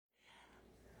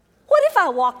I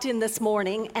walked in this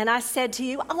morning and I said to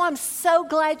you, I'm so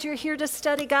glad you're here to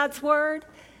study God's Word,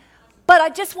 but I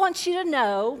just want you to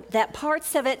know that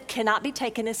parts of it cannot be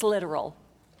taken as literal.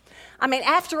 I mean,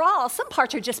 after all, some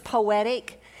parts are just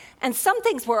poetic, and some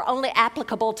things were only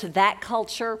applicable to that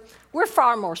culture. We're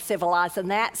far more civilized than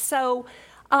that, so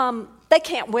they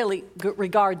can't really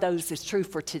regard those as true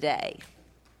for today.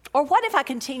 Or what if I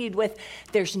continued with,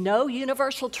 there's no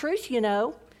universal truth,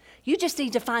 You just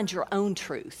need to find your own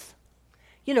truth.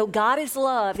 God is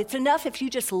love. It's enough if you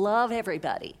just love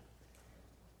everybody.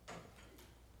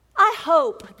 I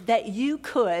hope that you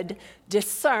could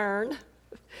discern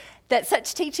that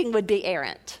such teaching would be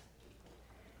errant.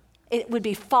 It would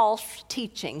be false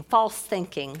teaching, false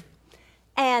thinking.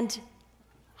 And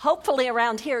hopefully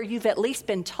around here you've at least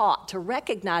been taught to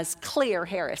recognize clear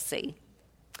heresy.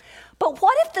 But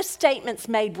what if the statements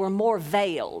made were more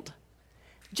veiled,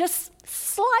 just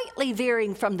slightly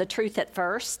veering from the truth at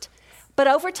first, but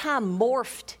over time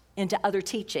morphed into other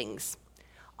teachings,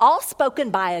 all spoken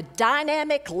by a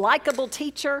dynamic, likable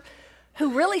teacher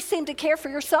who really seemed to care for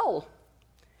your soul?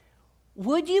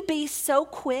 Would you be so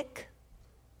quick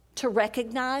to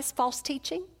recognize false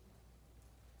teaching?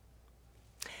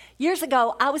 Years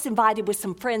ago, I was invited with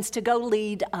some friends to go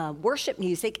lead worship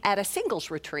music at a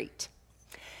singles retreat.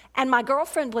 And my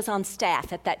girlfriend was on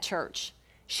staff at that church.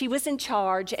 She was in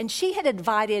charge, and she had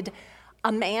invited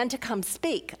a man to come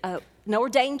speak, an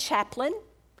ordained chaplain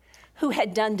who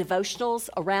had done devotionals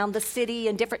around the city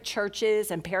in different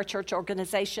churches and parachurch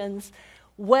organizations,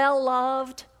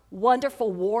 well-loved,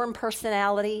 wonderful, warm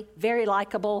personality, very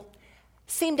likable,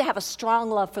 seemed to have a strong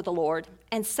love for the Lord,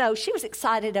 and so she was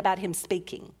excited about him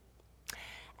speaking.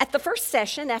 At the first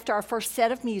session, after our first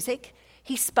set of music,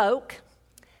 he spoke,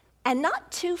 and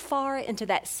not too far into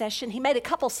that session, he made a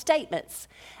couple statements,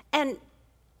 and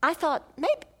I thought,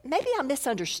 maybe I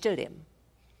misunderstood him.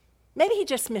 Maybe he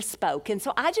just misspoke, and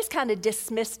so I just kind of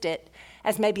dismissed it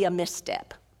as maybe a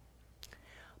misstep.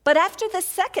 But after the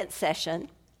second session,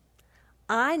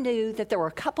 I knew that there were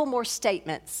a couple more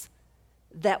statements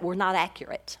that were not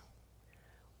accurate.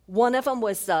 One of them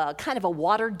was kind of a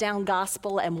watered-down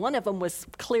gospel, and one of them was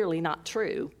clearly not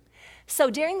true. So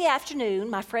during the afternoon,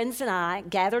 my friends and I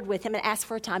gathered with him and asked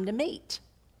for a time to meet.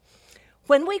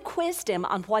 When we quizzed him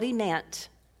on what he meant,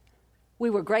 we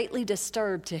were greatly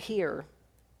disturbed to hear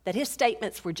that his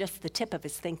statements were just the tip of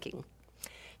his thinking.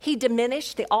 He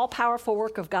diminished the all-powerful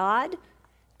work of God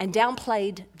and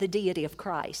downplayed the deity of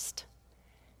Christ.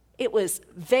 It was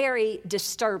very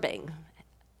disturbing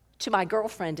to my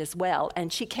girlfriend as well,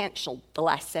 and she canceled the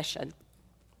last session.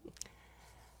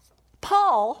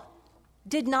 Paul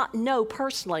did not know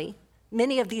personally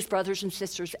many of these brothers and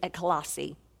sisters at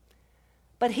Colossae,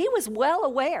 but he was well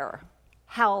aware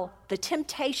how the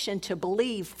temptation to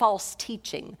believe false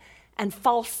teaching and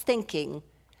false thinking,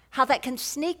 how that can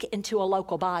sneak into a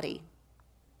local body.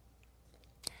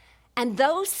 And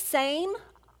those same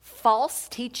false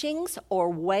teachings or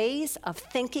ways of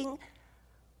thinking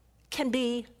can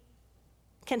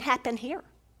happen here.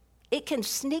 It can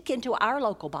sneak into our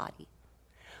local body.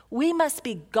 We must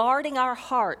be guarding our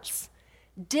hearts,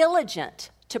 diligent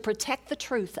to protect the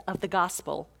truth of the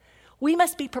gospel. We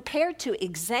must be prepared to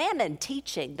examine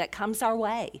teaching that comes our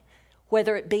way,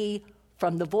 whether it be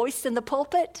from the voice in the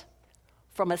pulpit,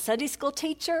 from a Sunday school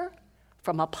teacher,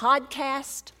 from a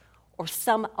podcast,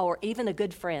 or even a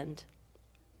good friend.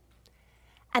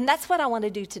 And that's what I want to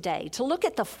do today, to look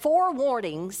at the 4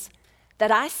 warnings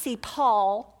that I see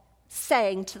Paul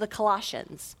saying to the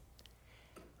Colossians.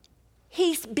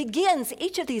 He begins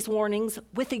each of these warnings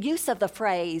with the use of the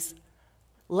phrase,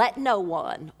 let no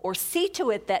one, or see to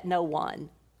it that no one.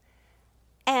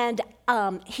 And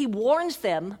he warns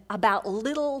them about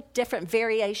little different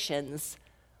variations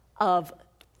of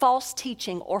false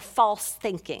teaching or false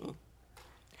thinking.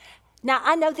 Now,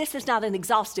 I know this is not an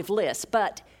exhaustive list,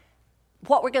 but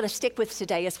what we're going to stick with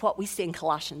today is what we see in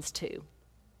Colossians 2.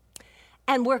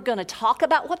 And we're going to talk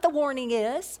about what the warning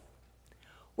is.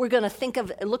 We're going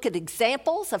to look at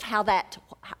examples of how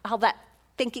that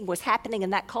thinking was happening in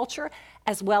that culture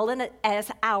as well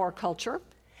as our culture,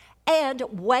 and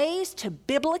ways to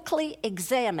biblically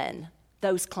examine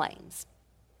those claims.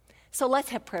 So let's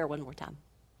have prayer one more time.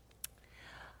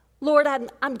 Lord,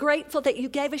 I'm grateful that you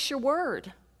gave us your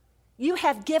word. You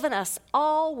have given us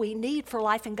all we need for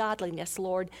life and godliness,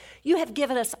 Lord. You have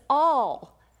given us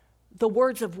all the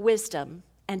words of wisdom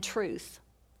and truth.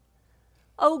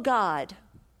 Oh God,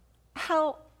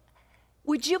 how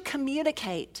would you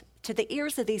communicate to the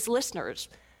ears of these listeners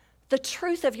the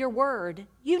truth of your word?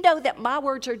 You know that my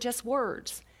words are just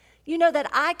words. You know that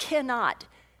I cannot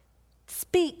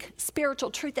speak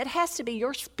spiritual truth. It has to be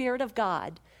your Spirit of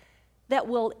God that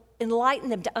will enlighten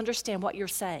them to understand what you're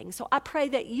saying. So I pray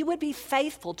that you would be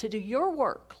faithful to do your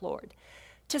work, Lord,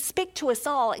 to speak to us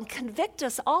all and convict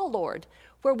us all, Lord,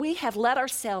 where we have let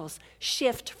ourselves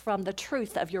shift from the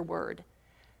truth of your word.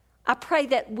 I pray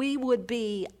that we would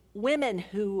be women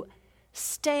who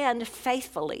stand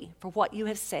faithfully for what you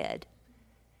have said.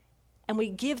 And we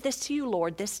give this to you,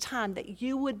 Lord, this time, that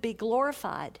you would be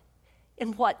glorified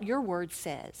in what your word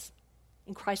says.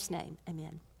 In Christ's name,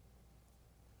 amen.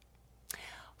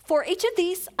 For each of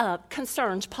these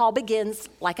concerns, Paul begins,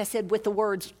 like I said, with the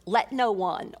words, let no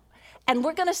one. And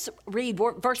we're going to read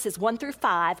verses 1 through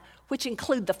 5, which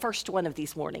include the first one of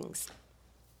these warnings.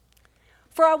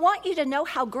 For I want you to know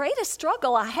how great a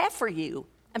struggle I have for you,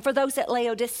 and for those at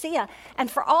Laodicea, and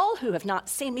for all who have not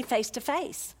seen me face to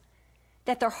face,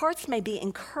 that their hearts may be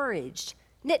encouraged,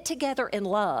 knit together in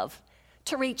love,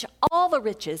 to reach all the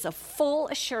riches of full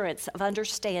assurance of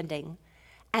understanding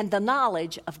and the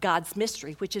knowledge of God's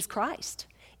mystery, which is Christ,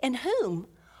 in whom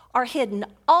are hidden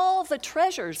all the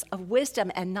treasures of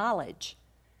wisdom and knowledge.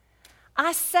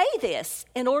 I say this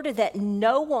in order that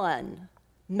no one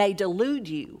may delude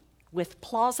you with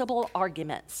plausible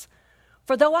arguments.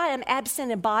 For though I am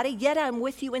absent in body, yet I am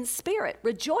with you in spirit,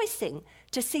 rejoicing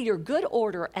to see your good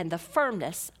order and the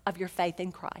firmness of your faith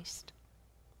in Christ.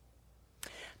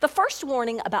 The first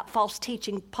warning about false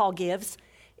teaching Paul gives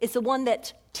is the one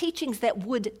that teachings that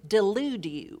would delude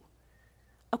you.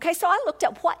 Okay, so I looked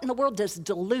up what in the world does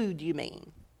delude you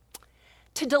mean?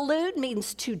 To delude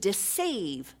means to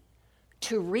deceive,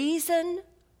 to reason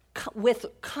with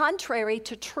contrary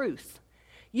to truth,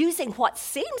 using what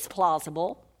seems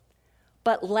plausible,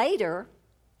 but later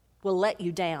will let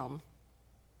you down.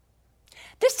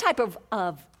 This type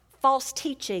of false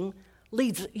teaching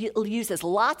uses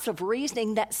lots of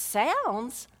reasoning that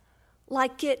sounds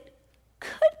like it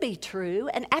could be true,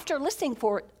 and after listening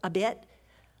for a bit,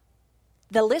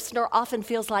 the listener often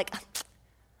feels like,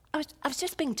 I was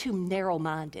just being too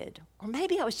narrow-minded, or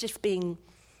maybe I was just being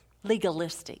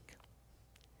legalistic.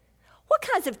 What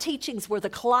kinds of teachings were the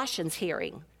Colossians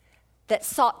hearing that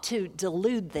sought to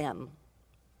delude them?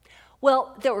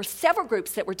 Well, there were several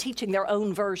groups that were teaching their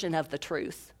own version of the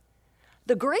truth.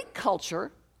 The Greek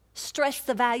culture stressed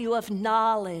the value of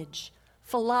knowledge,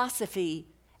 philosophy,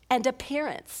 and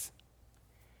appearance.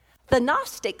 The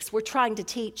Gnostics were trying to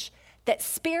teach that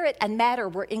spirit and matter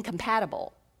were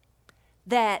incompatible,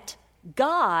 that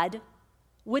God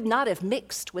would not have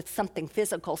mixed with something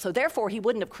physical, so therefore he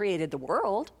wouldn't have created the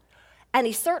world, and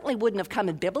he certainly wouldn't have come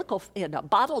in a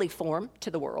bodily form to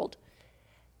the world.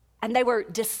 And they were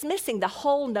dismissing the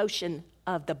whole notion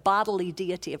of the bodily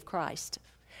deity of Christ.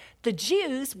 The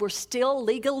Jews were still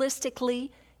legalistically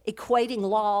equating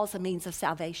law as a means of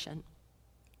salvation.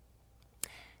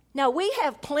 Now, we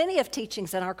have plenty of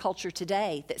teachings in our culture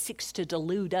today that seeks to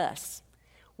delude us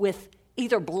with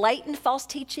either blatant false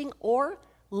teaching or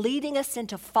leading us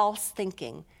into false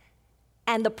thinking.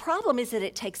 And the problem is that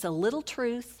it takes a little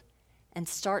truth and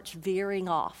starts veering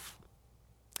off.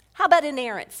 How about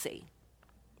inerrancy?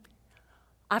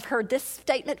 I've heard this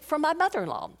statement from my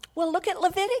mother-in-law. Well, look at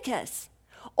Leviticus.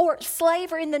 Or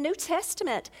slavery in the New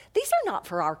Testament. These are not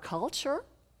for our culture.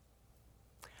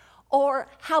 Or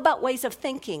how about ways of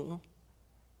thinking,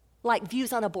 like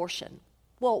views on abortion?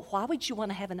 Well, why would you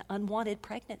want to have an unwanted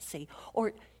pregnancy?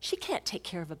 Or she can't take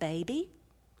care of a baby.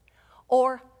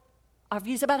 Or our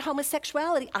views about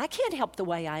homosexuality. I can't help the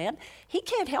way I am. He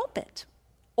can't help it.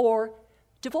 Or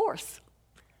divorce.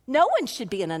 No one should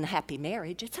be in an unhappy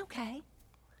marriage. It's okay.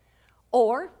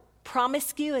 Or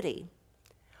promiscuity.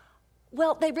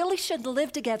 Well, they really shouldn't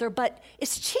live together, but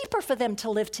it's cheaper for them to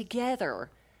live together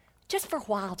just for a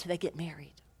while till they get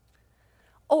married.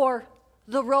 Or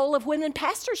the role of women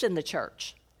pastors in the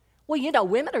church. Well, you know,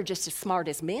 women are just as smart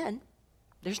as men.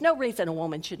 There's no reason a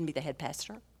woman shouldn't be the head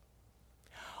pastor.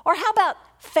 Or how about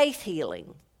faith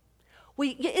healing?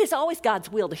 It is always God's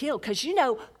will to heal because, you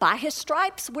know, by his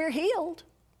stripes we're healed.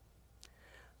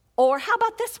 Or how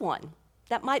about this one?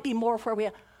 That might be more where we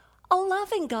are. A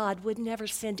loving God would never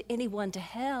send anyone to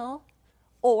hell.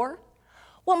 Or,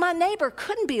 well, my neighbor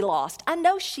couldn't be lost. I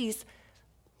know she's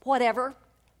whatever,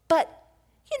 but,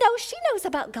 you know, she knows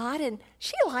about God and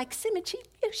she likes him and she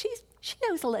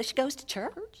knows a lot. She goes to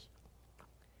church.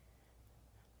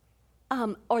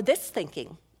 Or this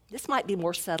thinking, this might be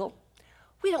more subtle.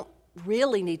 We don't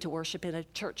really need to worship in a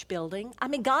church building. I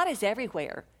mean, God is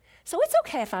everywhere. So it's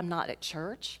okay if I'm not at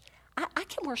church. I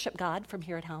can worship God from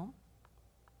here at home.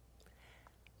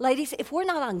 Ladies, if we're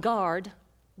not on guard,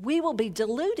 we will be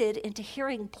deluded into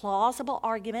hearing plausible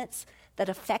arguments that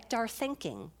affect our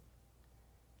thinking.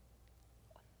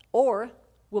 Or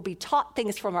we'll be taught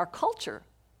things from our culture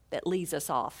that leads us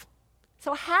off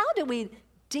So how do we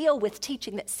deal with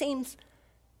teaching that seems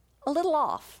a little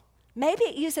off? Maybe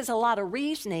it uses a lot of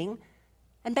reasoning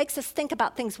and makes us think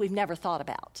about things we've never thought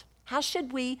about. How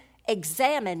should we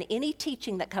examine any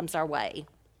teaching that comes our way?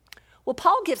 Well,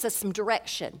 Paul gives us some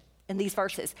direction in these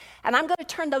verses, and I'm going to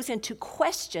turn those into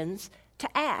questions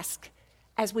to ask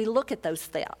as we look at those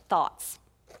thoughts.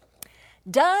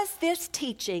 Does this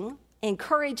teaching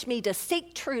encourage me to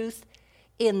seek truth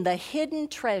in the hidden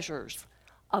treasures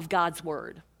of God's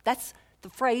word? That's the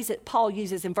phrase that Paul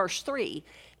uses in verse 3,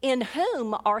 in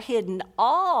whom are hidden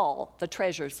all the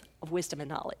treasures of wisdom and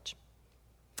knowledge.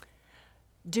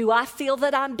 Do I feel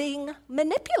that I'm being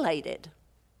manipulated?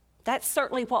 That's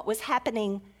certainly what was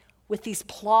happening with these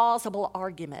plausible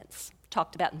arguments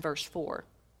talked about in verse 4.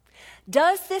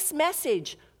 Does this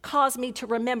message cause me to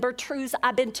remember truths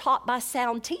I've been taught by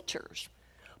sound teachers?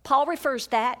 Paul refers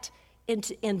that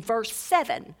in verse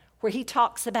 7, where he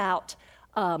talks about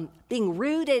being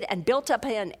rooted and built up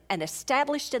in and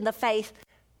established in the faith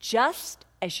just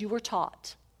as you were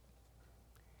taught.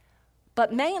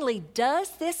 But mainly,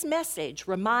 does this message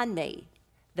remind me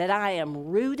that I am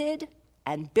rooted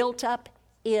and built up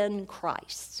in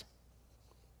Christ?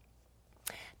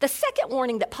 The second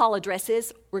warning that Paul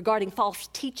addresses regarding false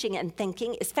teaching and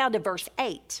thinking is found in verse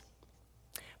 8.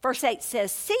 Verse 8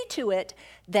 says, "See to it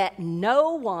that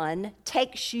no one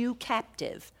takes you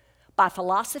captive by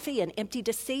philosophy and empty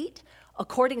deceit,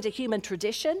 according to human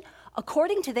tradition,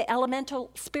 according to the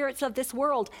elemental spirits of this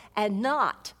world, and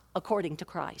not according to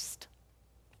Christ."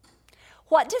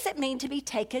 What does it mean to be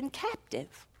taken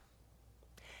captive?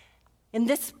 In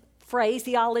this phrase,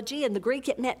 theology, in the Greek,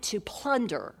 it meant to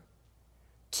plunder,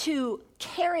 to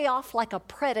carry off like a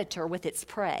predator with its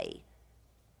prey.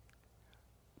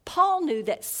 Paul knew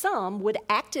that some would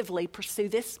actively pursue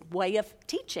this way of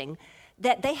teaching,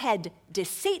 that they had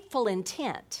deceitful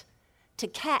intent to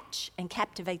catch and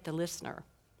captivate the listener.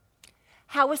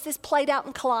 How was this played out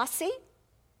in Colossae?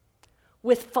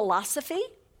 With philosophy,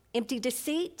 empty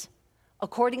deceit,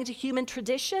 according to human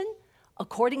tradition,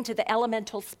 according to the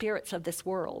elemental spirits of this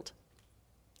world.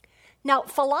 Now,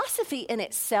 philosophy in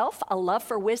itself, a love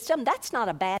for wisdom, that's not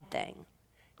a bad thing.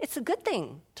 It's a good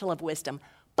thing to love wisdom,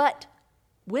 but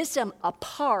wisdom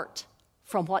apart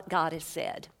from what God has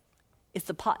said is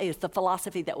the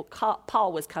philosophy that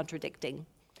Paul was contradicting.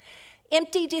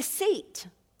 Empty deceit,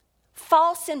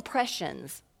 false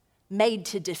impressions made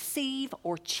to deceive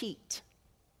or cheat.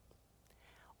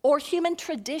 Or human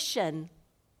tradition,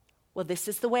 well, this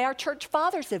is the way our church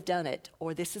fathers have done it,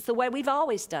 or this is the way we've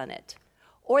always done it.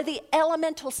 Or the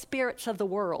elemental spirits of the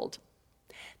world.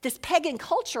 This pagan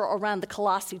culture around the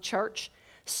Colossae church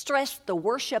stressed the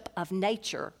worship of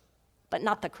nature, but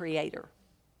not the Creator.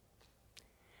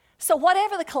 So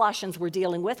whatever the Colossians were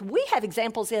dealing with, we have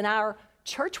examples in our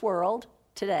church world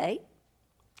today.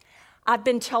 I've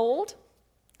been told,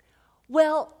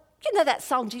 well, you know that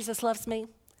song, Jesus Loves Me?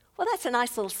 Well, that's a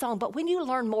nice little song, but when you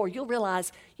learn more, you'll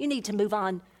realize you need to move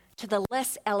on to the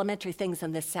less elementary things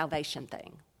than this salvation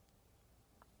thing.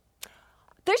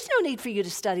 There's no need for you to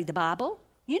study the Bible.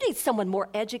 You need someone more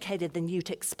educated than you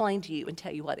to explain to you and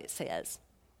tell you what it says.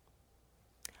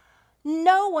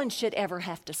 No one should ever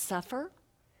have to suffer.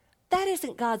 That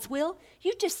isn't God's will.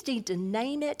 You just need to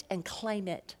name it and claim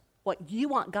it, what you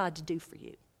want God to do for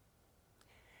you.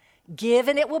 Give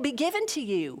and it will be given to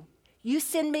you. You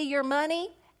send me your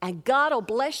money and God will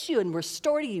bless you and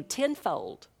restore to you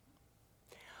tenfold.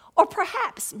 Or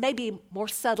perhaps, maybe more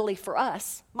subtly for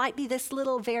us, might be this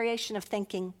little variation of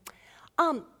thinking,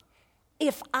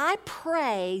 if I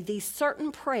pray these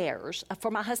certain prayers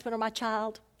for my husband or my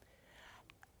child,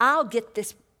 I'll get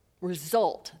this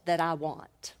result that I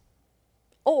want.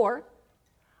 Or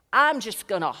I'm just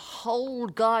going to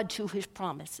hold God to his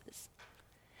promises.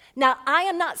 Now, I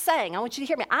am not saying, I want you to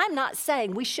hear me, I'm not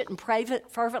saying we shouldn't pray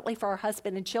fervently for our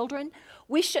husband and children.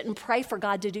 We shouldn't pray for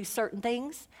God to do certain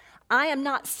things. I am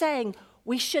not saying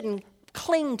we shouldn't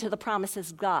cling to the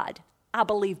promises of God. I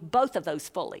believe both of those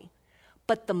fully.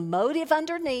 But the motive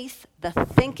underneath, the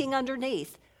thinking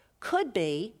underneath, could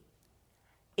be,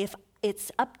 if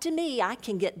it's up to me, I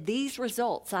can get these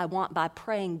results I want by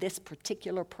praying this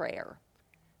particular prayer.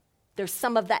 There's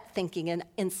some of that thinking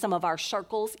in some of our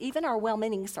circles, even our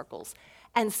well-meaning circles.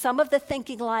 And some of the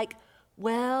thinking like,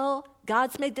 well,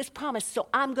 God's made this promise, so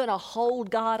I'm going to hold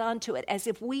God onto it, as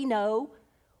if we know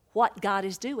what God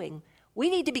is doing. We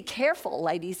need to be careful,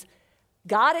 ladies.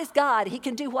 God is God. He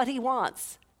can do what he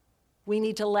wants. We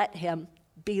need to let him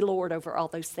be Lord over all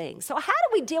those things. So how do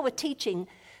we deal with teaching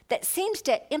that seems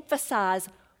to emphasize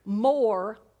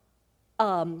more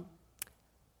of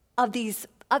these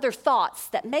other thoughts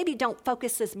that maybe don't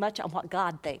focus as much on what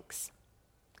God thinks?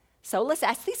 So let's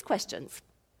ask these questions.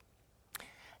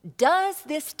 Does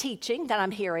this teaching that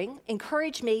I'm hearing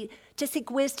encourage me to seek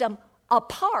wisdom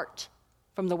apart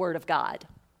from the Word of God?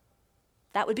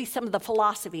 That would be some of the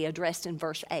philosophy addressed in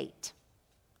verse 8.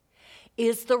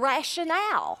 Is the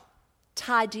rationale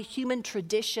tied to human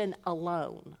tradition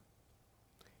alone?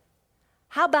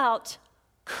 How about,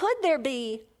 could there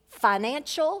be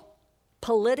financial,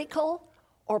 political,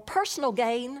 or personal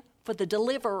gain for the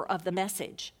deliverer of the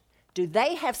message? Do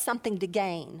they have something to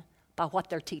gain by what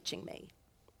they're teaching me?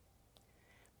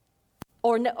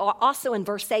 Or also in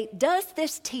verse 8, does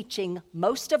this teaching,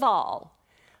 most of all,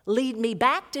 lead me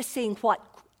back to seeing what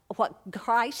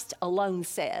Christ alone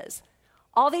says?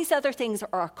 All these other things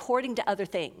are according to other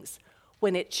things,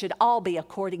 when it should all be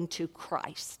according to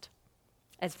Christ,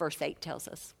 as verse 8 tells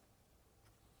us.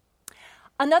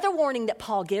 Another warning that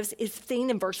Paul gives is seen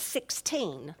in verse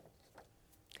 16.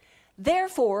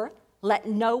 Therefore, let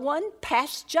no one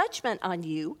pass judgment on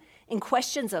you in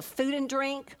questions of food and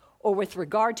drink, or with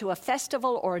regard to a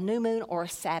festival or a new moon or a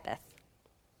Sabbath.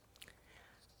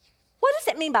 What does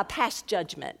it mean by pass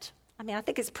judgment? I mean, I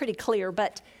think it's pretty clear,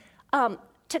 but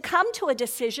to come to a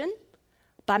decision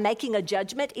by making a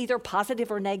judgment, either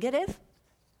positive or negative.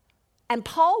 And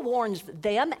Paul warns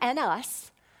them and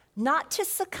us not to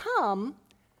succumb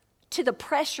to the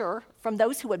pressure from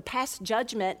those who would pass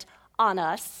judgment on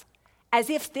us as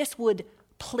if this would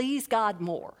please God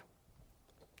more.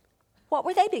 What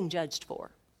were they being judged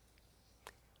for?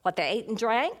 What they ate and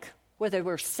drank? Whether they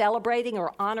were celebrating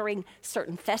or honoring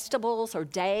certain festivals or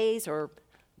days or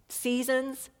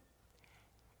seasons?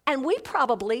 And we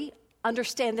probably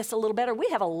understand this a little better. We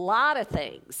have a lot of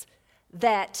things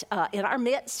that in our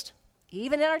midst,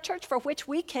 even in our church, for which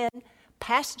we can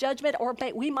pass judgment, or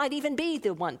we might even be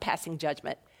the one passing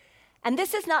judgment. And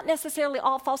this is not necessarily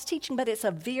all false teaching, but it's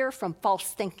a veer from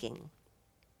false thinking.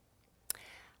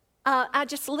 I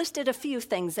just listed a few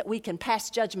things that we can pass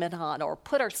judgment on or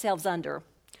put ourselves under.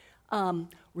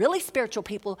 Really spiritual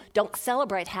people don't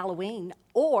celebrate Halloween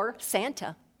or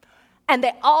Santa, and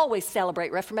they always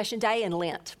celebrate Reformation Day and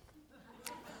Lent.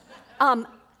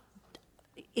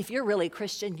 If you're really a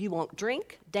Christian, you won't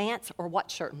drink, dance, or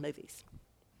watch certain movies.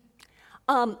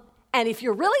 And if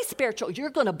you're really spiritual, you're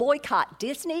going to boycott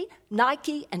Disney,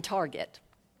 Nike, and Target.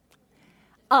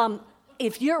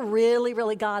 If you're really,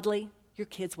 really godly, your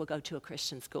kids will go to a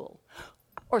Christian school,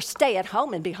 or stay at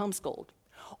home and be homeschooled,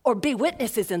 or be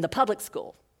witnesses in the public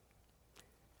school.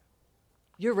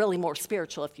 You're really more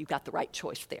spiritual if you've got the right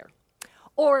choice there.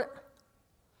 Or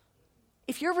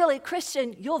if you're really a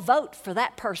Christian, you'll vote for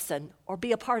that person or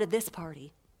be a part of this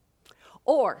party.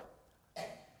 Or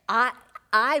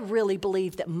I really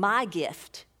believe that my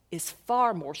gift is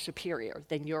far more superior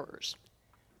than yours.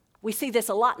 We see this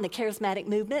a lot in the charismatic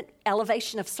movement,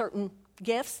 elevation of certain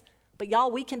gifts. But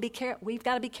y'all, we've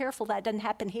got to be careful that doesn't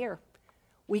happen here.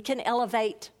 We can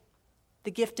elevate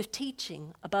the gift of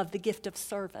teaching above the gift of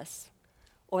service,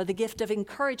 or the gift of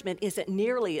encouragement isn't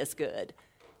nearly as good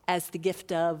as the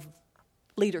gift of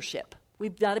leadership.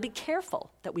 We've got to be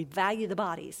careful that we value the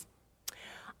bodies.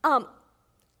 How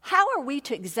are we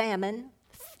to examine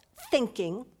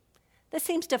thinking that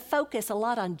seems to focus a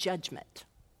lot on judgment?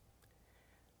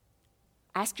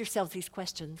 Ask yourselves these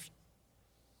questions.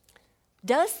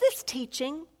 Does this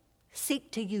teaching seek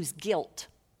to use guilt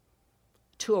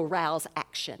to arouse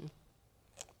action?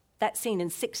 That's seen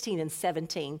in 16 and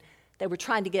 17. They were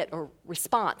trying to get a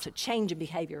response, a change in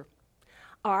behavior.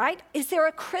 All right, is there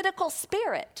a critical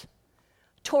spirit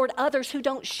toward others who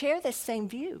don't share this same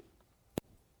view?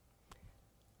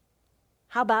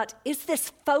 How about, is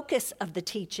this focus of the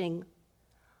teaching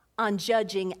on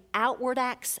judging outward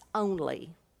acts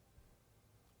only,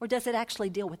 or does it actually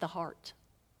deal with the heart?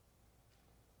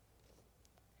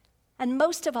 And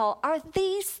most of all, are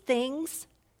these things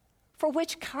for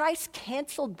which Christ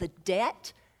canceled the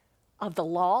debt of the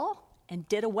law and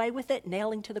did away with it,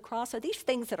 nailing to the cross? Are these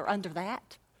things that are under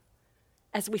that?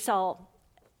 As we saw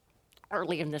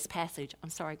earlier in this passage. I'm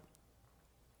sorry.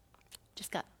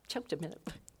 Just got choked a minute.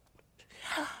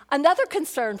 Another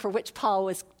concern for which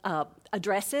Paul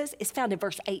addresses is found in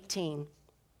verse 18.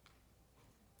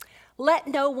 Let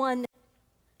no one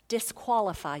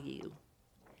disqualify you,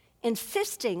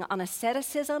 insisting on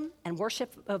asceticism and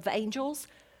worship of angels,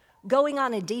 going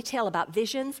on in detail about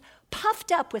visions,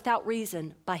 puffed up without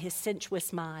reason by his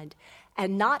sensuous mind,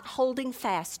 and not holding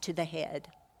fast to the head.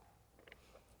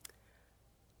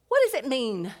 What does it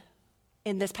mean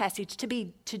in this passage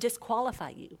to disqualify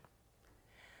you?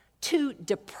 To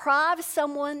deprive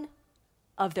someone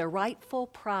of their rightful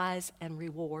prize and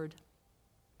reward.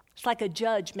 It's like a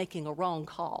judge making a wrong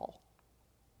call.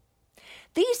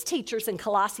 These teachers in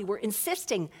Colossae were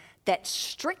insisting that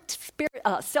strict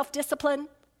self-discipline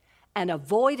and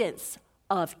avoidance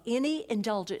of any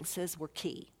indulgences were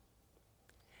key.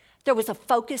 There was a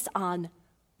focus on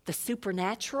the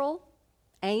supernatural,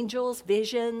 angels,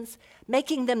 visions,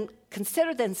 making them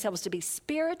consider themselves to be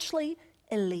spiritually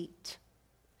elite.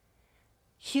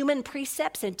 Human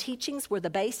precepts and teachings were the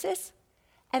basis,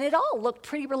 and it all looked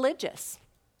pretty religious.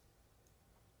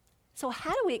 So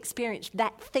how do we experience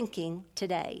that thinking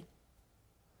today?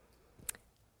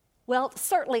 Well,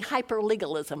 certainly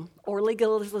hyper-legalism or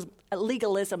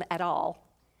legalism at all,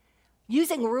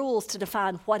 using rules to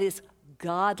define what is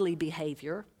godly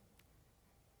behavior,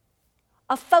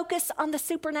 a focus on the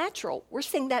supernatural. We're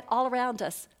seeing that all around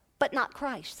us, but not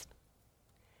Christ.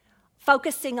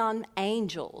 Focusing on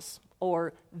angels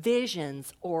or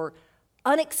visions or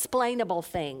unexplainable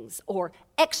things or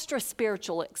extra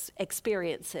spiritual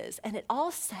experiences. And it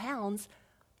all sounds,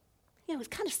 it's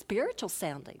kind of spiritual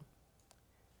sounding.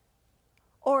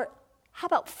 Or how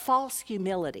about false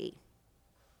humility?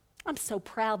 I'm so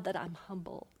proud that I'm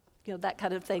humble, that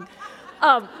kind of thing.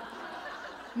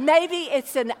 Maybe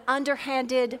it's an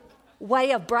underhanded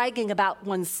way of bragging about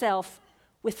oneself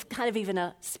with kind of even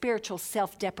a spiritual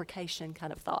self-deprecation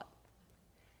kind of thought.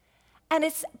 And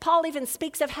Paul even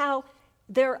speaks of how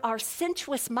there are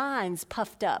sensuous minds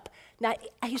puffed up. Now,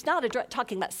 he's not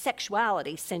talking about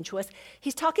sexuality, sensuous.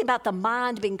 He's talking about the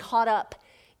mind being caught up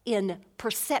in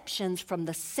perceptions from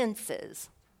the senses,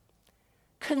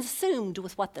 consumed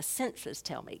with what the senses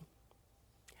tell me.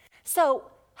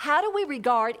 So, how do we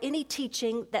regard any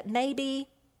teaching that maybe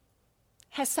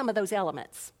has some of those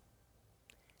elements?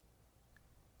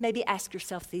 Maybe ask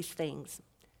yourself these things.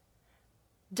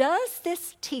 Does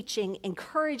this teaching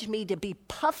encourage me to be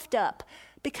puffed up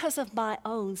because of my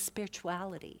own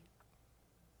spirituality?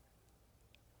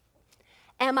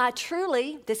 Am I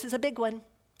truly, this is a big one,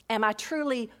 am I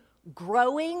truly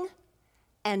growing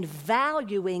and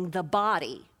valuing the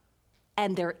body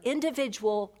and their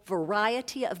individual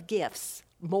variety of gifts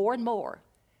more and more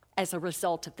as a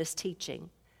result of this teaching?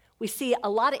 We see a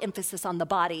lot of emphasis on the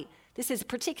body. This is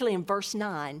particularly in verse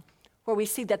 9, where we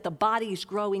see that the body is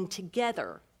growing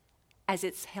together as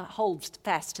it holds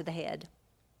fast to the head.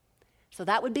 So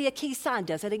that would be a key sign.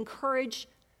 Does it encourage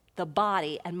the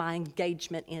body and my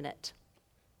engagement in it?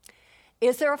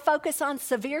 Is there a focus on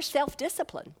severe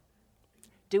self-discipline?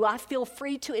 Do I feel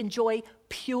free to enjoy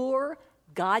pure,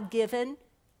 God-given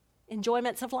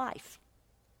enjoyments of life?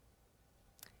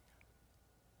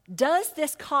 Does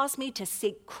this cause me to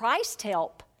seek Christ's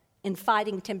help in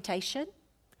fighting temptation?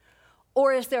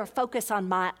 Or is there a focus on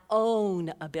my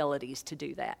own abilities to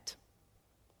do that?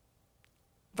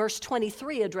 Verse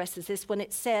 23 addresses this when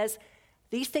it says,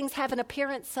 these things have an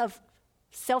appearance of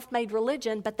self-made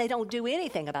religion, but they don't do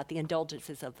anything about the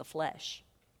indulgences of the flesh.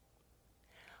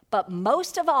 But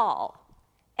most of all,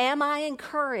 am I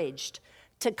encouraged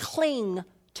to cling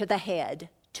to the head,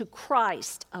 to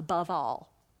Christ above all?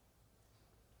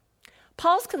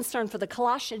 Paul's concern for the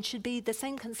Colossians should be the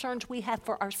same concerns we have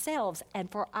for ourselves and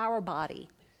for our body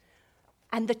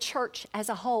and the church as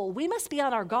a whole. We must be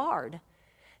on our guard.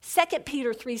 2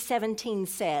 Peter 3:17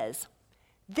 says,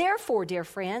 therefore, dear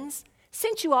friends,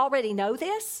 since you already know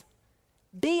this,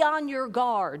 be on your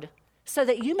guard so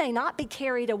that you may not be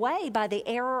carried away by the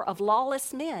error of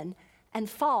lawless men and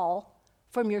fall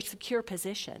from your secure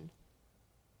position.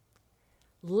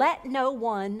 Let no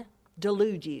one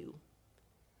delude you.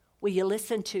 Will you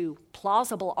listen to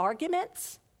plausible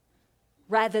arguments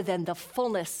rather than the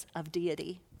fullness of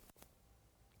deity?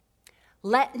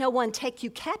 Let no one take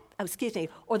you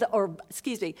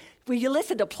will you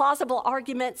listen to plausible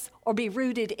arguments or be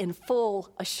rooted in full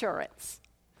assurance?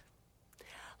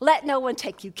 Let no one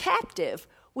take you captive.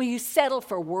 Will you settle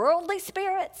for worldly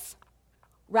spirits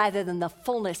rather than the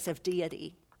fullness of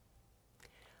deity?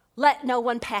 Let no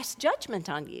one pass judgment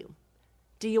on you.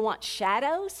 Do you want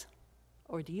shadows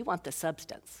or do you want the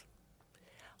substance?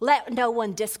 Let no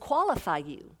one disqualify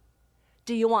you.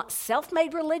 Do you want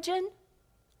self-made religion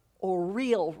or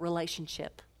real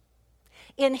relationship?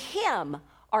 In him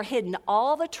are hidden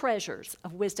all the treasures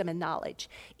of wisdom and knowledge.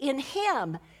 In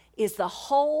him is the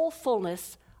whole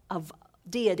fullness of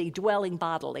deity dwelling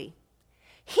bodily.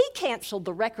 He canceled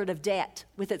the record of debt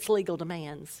with its legal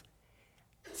demands.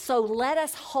 So let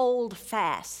us hold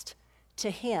fast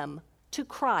to him, to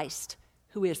Christ,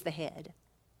 who is the head.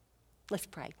 Let's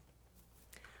pray.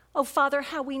 Oh, Father,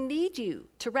 how we need you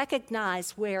to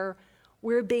recognize where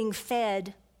we're being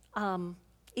fed,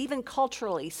 even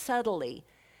culturally, subtly.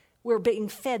 We're being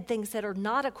fed things that are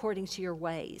not according to your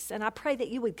ways. And I pray that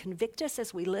you would convict us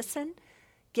as we listen.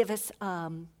 Give us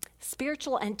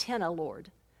spiritual antenna,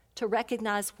 Lord, to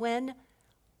recognize when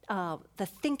the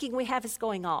thinking we have is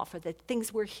going off or the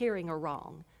things we're hearing are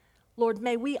wrong. Lord,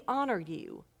 may we honor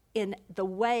you in the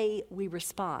way we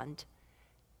respond.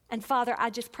 And Father, I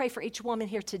just pray for each woman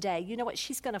here today. You know what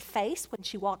she's going to face when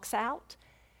she walks out?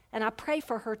 And I pray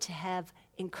for her to have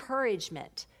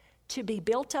encouragement, to be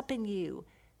built up in you,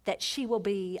 that she will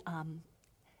be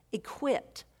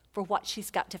equipped for what she's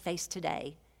got to face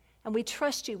today. And we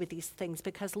trust you with these things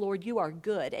because, Lord, you are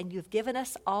good and you've given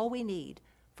us all we need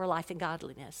for life and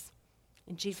godliness.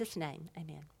 In Jesus' name,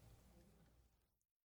 amen.